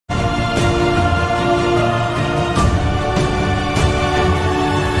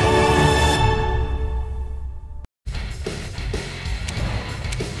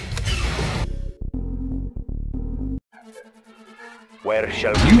Where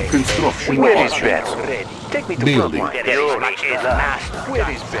shall New we construction Where is options. Ben? Ready. Take me to Building. front line. Yuri is master. Where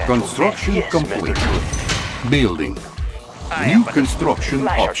is Ben? Construction Yes, complete. Mr. Yuri. Building. New construction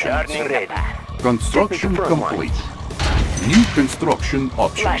options. Ready. Construction Take me to front complete. New construction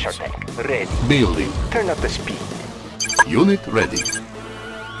Flasher options. tank. Ready. Building. Turn up the speed. Unit ready.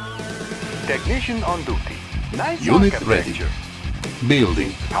 Technician on duty. Nice Unit architecture. ready.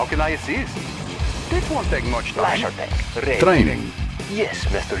 Building. How can I assist? This won't take much time. Flasher tank. Ready. Training. Yes,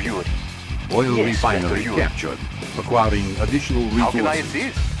 Mr. Yuri. Oil Yes, refinery Mr. Yuri. captured. Acquiring additional How can I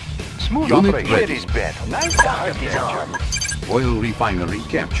resources. assist? Smooth Unit operation. ready. Where is Ben? Nice The hunt is architecture. on. Oil refinery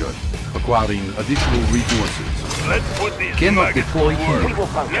captured. Acquiring additional resources. Let's put these Cannot maggots deploy to work. We will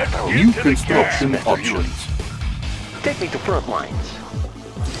bunker Let's those. get New to the construction gas, Mr. options. Take me to front lines.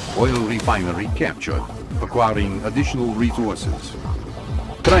 Oil refinery captured. Acquiring additional resources.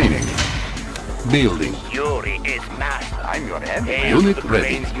 Training. Building. Yuri is master. I'm your heavy. Unit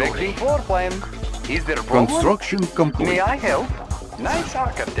ready. Inspecting floor plan. Is there a problem? Construction May complete. I help? Nice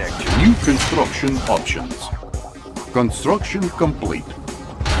architecture. New construction options. Construction complete.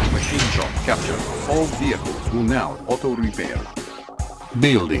 Machine shop captured. All vehicles will now auto repair.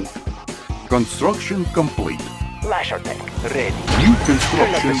 Building. Construction complete. Flasher tank. Ready. New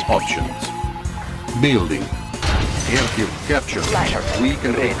construction options. Building. Airfield captured. Flasher. We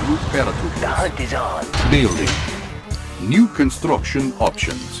can Ready. recruit The paratroopers. hunt is on. Building. New construction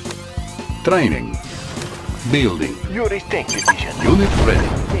options. Training. Building. Yuri's tank division. Unit ready.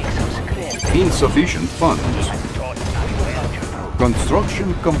 Take some scrap. Insufficient funds.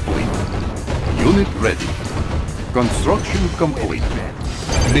 Construction complete. Unit ready. Construction complete.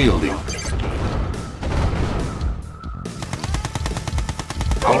 Building.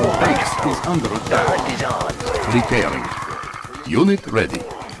 Our base is under The attack. hunt is on. Repairing. Unit ready.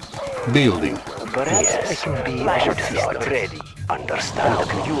 Building. Perhaps I can be Flasher tank. Ready.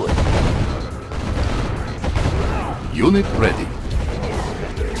 Understandable. Unit ready.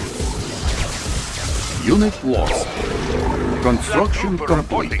 Unit lost. Construction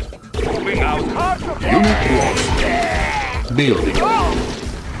complete. Moving out. Unit lost. Building.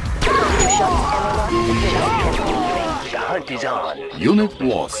 The hunt is on. Unit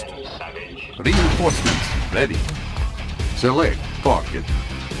lost. Reinforcements ready. Select target.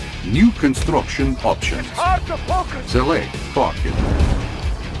 New construction options. Select target.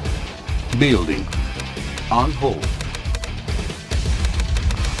 Building. On hold.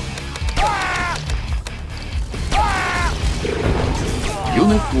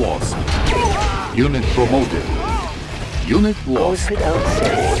 Unit lost. Unit promoted. Unit lost. Without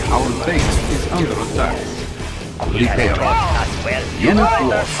saying. Our base is under attack. Repair. As well. Unit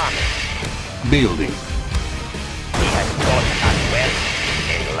lost. Building. He has taught us well.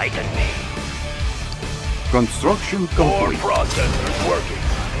 Enlighten me. Construction Ore complete. processors working.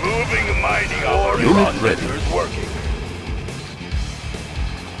 Moving and mining ore Unit ready. processors working.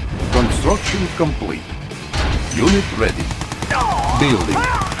 Construction complete. Unit ready. Building.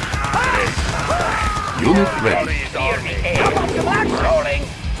 Unit ready. He's on me. Rolling.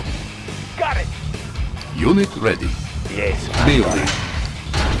 Got it. Unit ready. Yes. Building.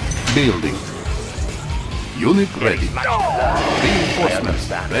 Building. Unit ready. Reinforcements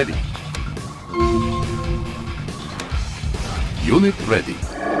ready. Unit ready.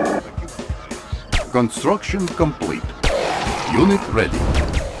 Construction complete. Unit ready.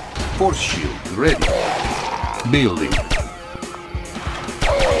 Force shield ready. Building.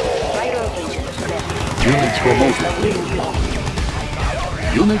 Unit promoted.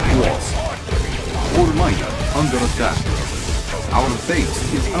 Unit lost. Ore miner under attack. Our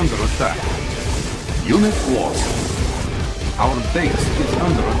base is under attack. Unit lost. Our base is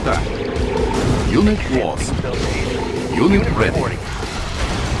under attack. Unit lost. Unit ready.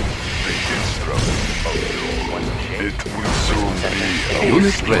 It will soon be.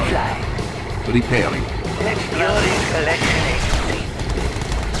 Unit ready. Repairing. Yuri's collection agency.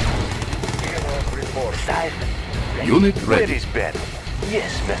 Siphon. Unit Where ready. is Ben?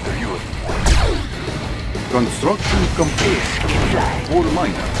 Yes, Mr. Yuri. Construction complete. Fly. Ore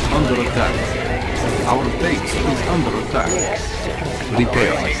miner under attack. Our base is under attack.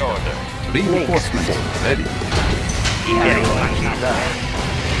 Repairing. Reinforcements ready.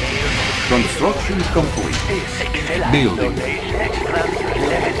 Construction complete. Building.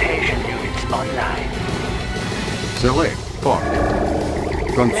 Levitation units online. Select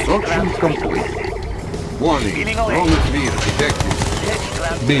target. Construction complete. Warning. Wrong sphere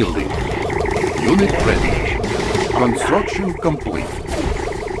detected. Building. Unit ready. Construction complete.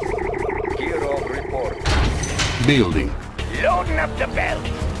 Hero report. Building. Loading up the belt.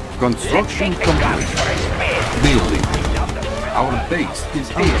 Construction complete. Building. Our base is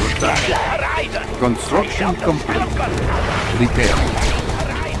under attack. Construction complete. Repairing.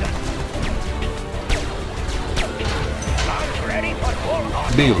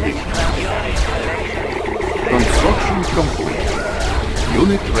 Building. Construction complete.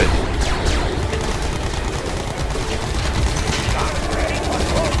 Unit ready.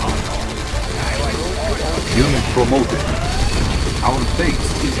 Unit promoted. Our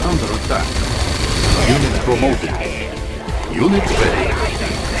base is under attack. Unit promoted. Unit ready.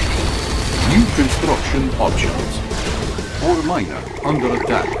 New construction options. Ore miner under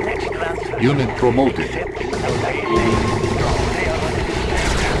attack. Unit promoted.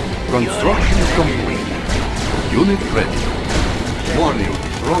 Construction complete. Unit ready. Warning,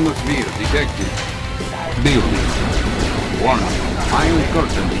 chronosphere detected. Building. Warning, iron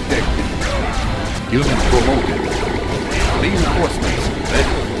curtain detected. Unit promoted. Reinforcements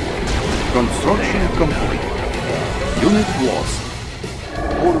ready. Construction complete. Unit lost.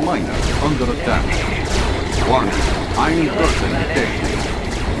 Ore miner under attack. Warning, iron curtain detected.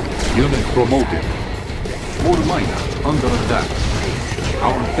 Unit promoted. Ore miner under attack.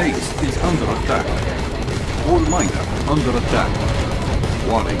 Our base is under attack. Ore miner under attack.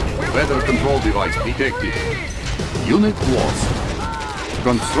 Warning, weather control device detected. Unit lost.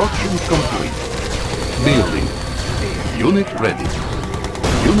 Construction complete. Building. Unit ready.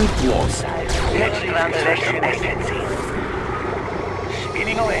 Unit lost. Translation agency.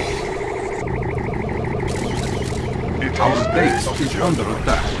 Spinning away. Our base is under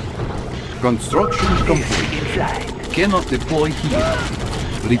attack. Construction complete. Cannot deploy here.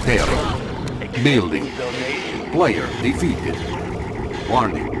 Repairing. Building. Player defeated.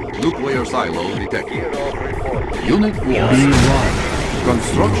 Warning. Nuclear silo detected. Unit lost.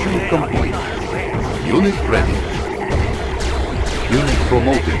 Construction complete. Unit ready. Unit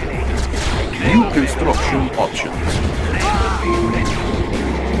promoted. New construction options.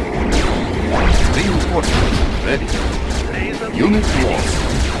 Reinforcements ready. Unit lost.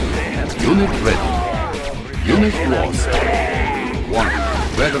 Unit ready. Unit lost. Warning.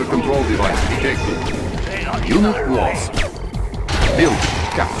 Weather control device detected. Unit lost. Building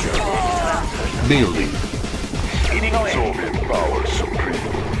captured. Building. Soviet power supreme.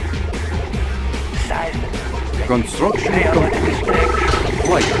 Construction complete.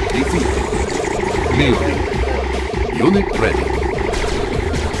 Player defeated. Building. Unit ready.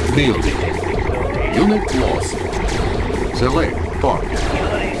 Building. Unit lost. Select target.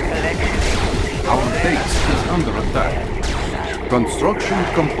 Our base is under attack. Construction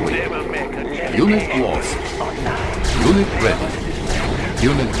complete. Unit lost. Unit ready.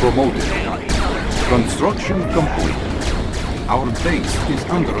 Unit promoted. Construction complete. Our base is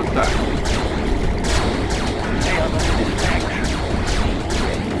under attack.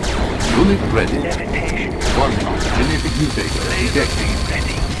 Unit ready. Warning, genetic mutator detected.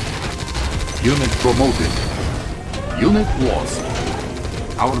 Unit promoted. Unit lost.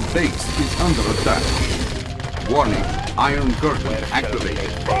 Our base is under attack. Warning, iron curtain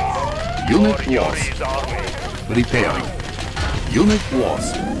activated. Unit lost. Repairing. Unit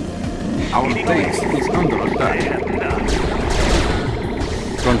lost. Our base is under attack.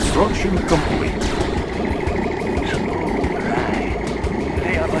 Construction complete.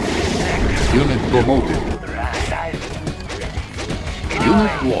 Unit promoted.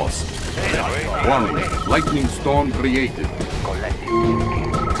 Unit lost. Warning, lightning storm created.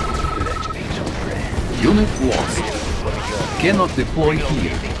 Unit lost. Cannot deploy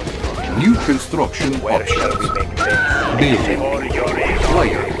here. New construction options. Building.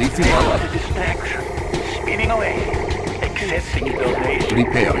 Player defeated. Spinning away. Accepting donation.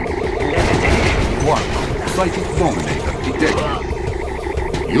 Repairing. One. Psychic dominator detected.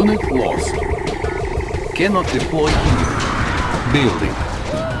 Unit lost. Cannot deploy here. Building.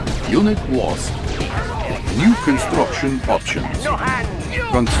 Unit lost. New construction options.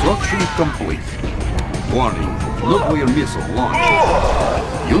 Construction complete. Warning. Nuclear missile launched.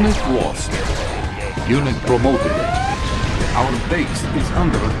 Unit lost. Unit promoted. Our base is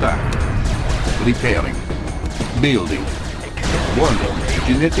under attack. Repairing. Building. Warning.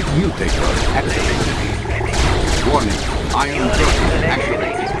 Genetic mutator activated. Warning. Iron curtain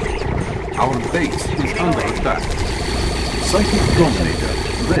activated. Our base is under attack. Psychic dominator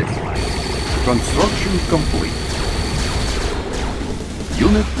ready. Construction complete.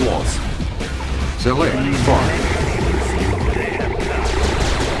 Unit lost. Select target.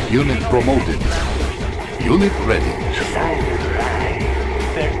 Unit promoted. Unit ready.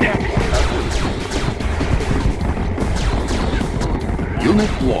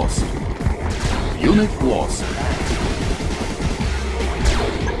 Unit lost. Unit lost.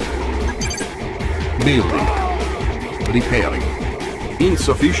 Building. Repairing.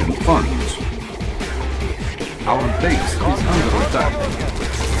 Insufficient funds. Our base is under attack.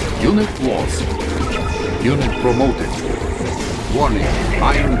 Unit lost. Unit promoted. Warning,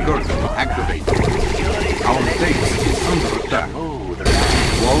 Iron Curtain activated. Our base is under attack.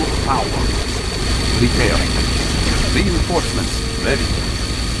 Low power. Repairing. Reinforcements ready.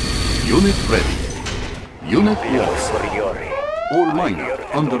 Unit ready. Unit lost. For Yuri. All miner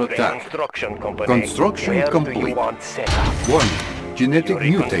under attack. Construction complete. Warning, genetic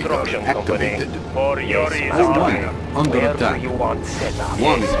mutator activated. All miner under attack.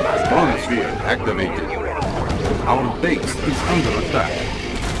 Warning, chronosphere activated. Our base is under attack.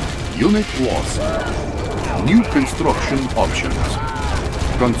 Unit lost. New construction options.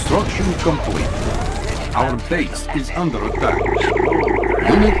 Construction complete. Our base is under attack.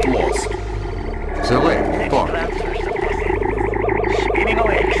 Unit lost. Select target.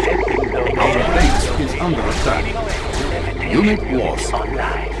 Our base is under attack. Unit lost.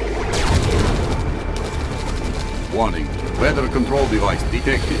 Warning, weather control device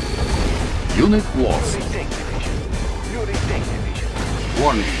detected. Unit lost.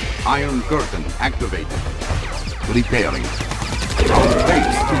 Warning, Iron Curtain activated. Repairing. Our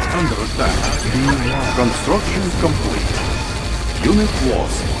base is under attack. Construction complete. Unit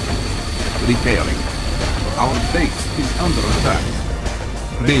lost. Repairing. Our base is under attack.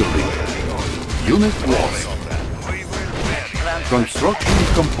 Building. Unit lost. Construction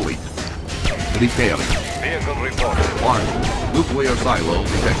complete. Repairing. Vehicle reported. Warning. Nuclear silo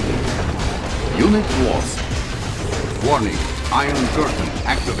detected. Unit lost. Warning. Iron Curtain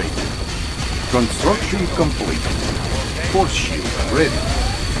activated. Construction complete. Force shield ready.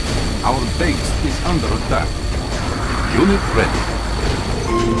 Our base is under attack. Unit ready.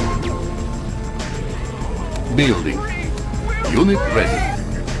 Building. Unit ready.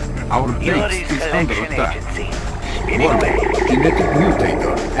 Our base is under attack. Warning. Genetic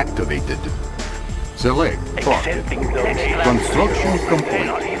mutator activated. Select target. Construction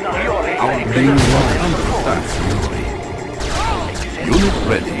complete. Our base is under attack. Unit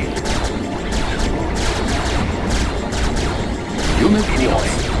ready. Unit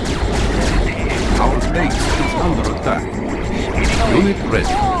lost. Our base is under attack. Unit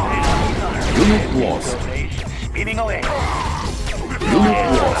ready. Unit lost. Unit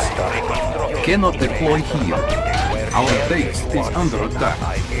lost. Cannot deploy here. Our base is under attack.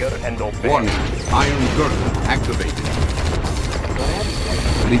 Warning, Iron Curtain activated.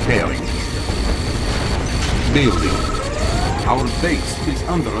 Repairing. Building. Our base is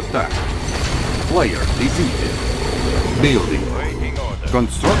under attack. Player defeated. Building.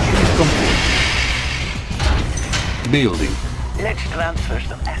 Construction complete. Building. Let's transfer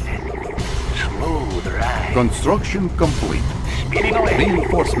some assets. Smooth ride. Construction complete.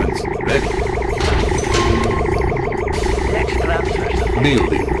 Reinforcements ready. Let's transfer some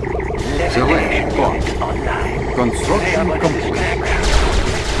Building. Select part. online. Construction complete.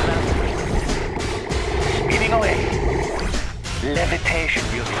 Speeding away. Levitation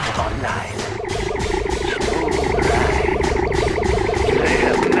units online. Smooth ride. They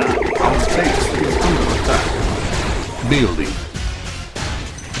have nothing. Our base is under attack. Building.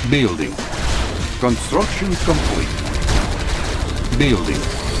 Building. Construction complete. Building.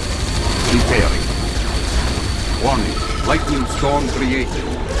 Repairing. Warning. Lightning storm created.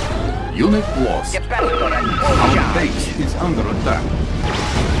 Unit lost. Our base is under attack.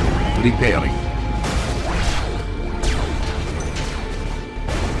 Repairing.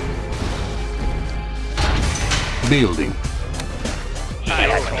 Building.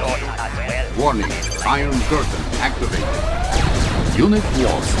 Warning. Iron Curtain activated. Unit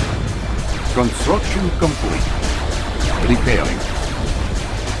lost. Construction complete. Repairing.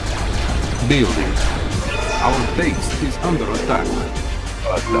 Building. Our base is under attack.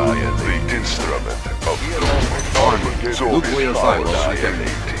 Annihilate instrument of doom. Nuclear silos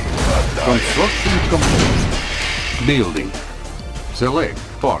detected. Construction complete. Building. Select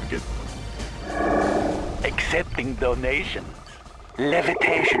target. Accepting donations.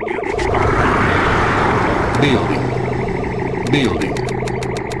 Levitation units. Building. Building.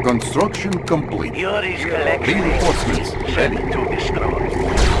 Construction complete. Yuri's collection Reinforcements ready. to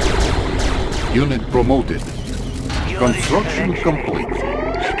destroy. Unit promoted. Construction complete.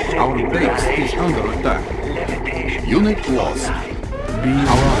 Our base is under attack. Levitation. Unit lost.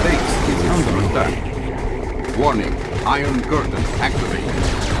 Our base is under attack. Warning. Iron Curtain activated.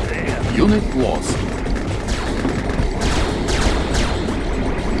 Unit lost.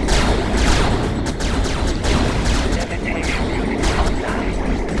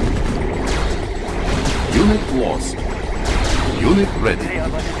 Unit lost. Unit ready.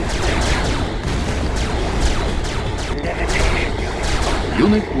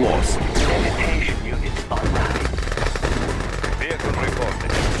 Unit lost. Levitation units online. Vehicle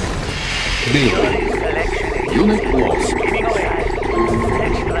reported. Building. Collection agent. Unit lost. Giving away.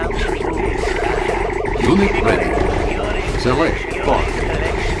 Let's transfer the base. Unit ready. Select part.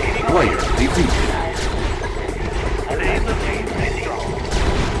 Player defeated.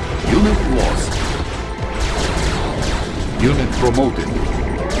 Unit lost. Unit promoted.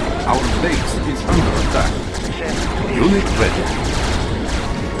 Our base is under attack. Unit ready.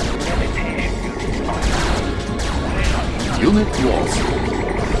 Unit lost.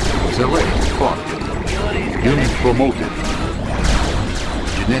 Select part. Unit promoted.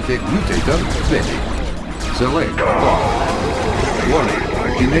 Genetic mutator ready. Select part. Warning.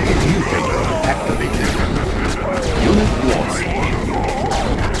 Genetic mutator activated. Unit lost.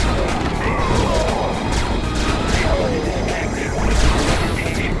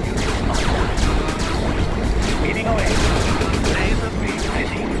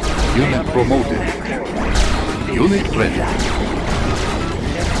 Unit promoted. Unit ready.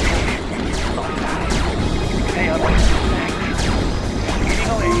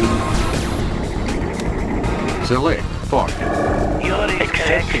 Select target.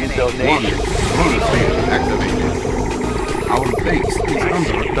 Accepting One. donation. Monosphere activated. Our base is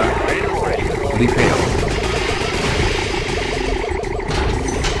under attack. Repair.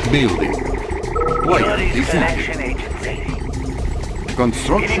 Building. Player defeated. Collection agency.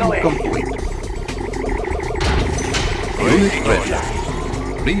 Construction complete. Unit ready.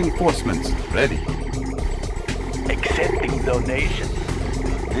 Reinforcements ready. Accepting donation.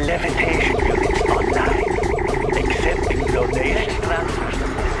 Levitation units online. Accepting donation.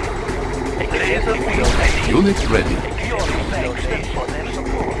 Accepting donation. Unit ready. Thanks for their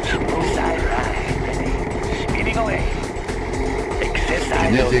support. Speeding away. Accept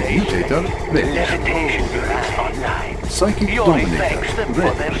Genetic donation. mutator ready. Levitation units online. Psychic Yuri thanks dominator them for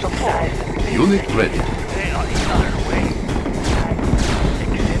ready. their support. Unit ready. They are in our way.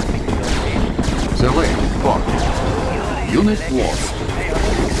 Accepting donation. Select target. Unit lost.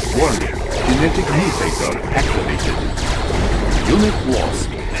 Warning. Genetic mutator activated. Unit lost.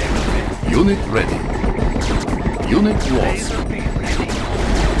 Unit ready. Unit lost.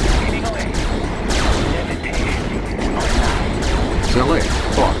 Select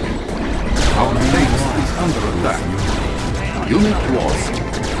target. Our base is under attack. Unit lost.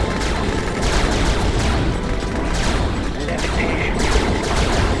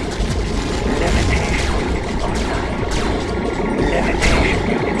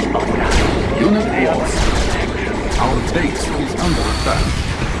 Unit lost. Our base is under attack.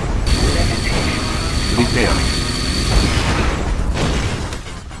 Repairing.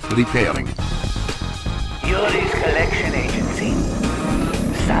 Repairing. Yuri's collection agency.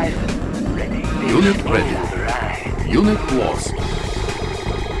 Siphon ready. Unit ready. Right. Unit lost.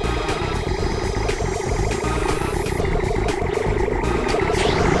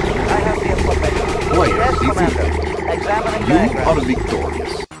 I have the information. Player Yes, Commander. defeated. Examining You diagram. are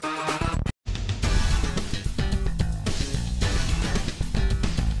victorious.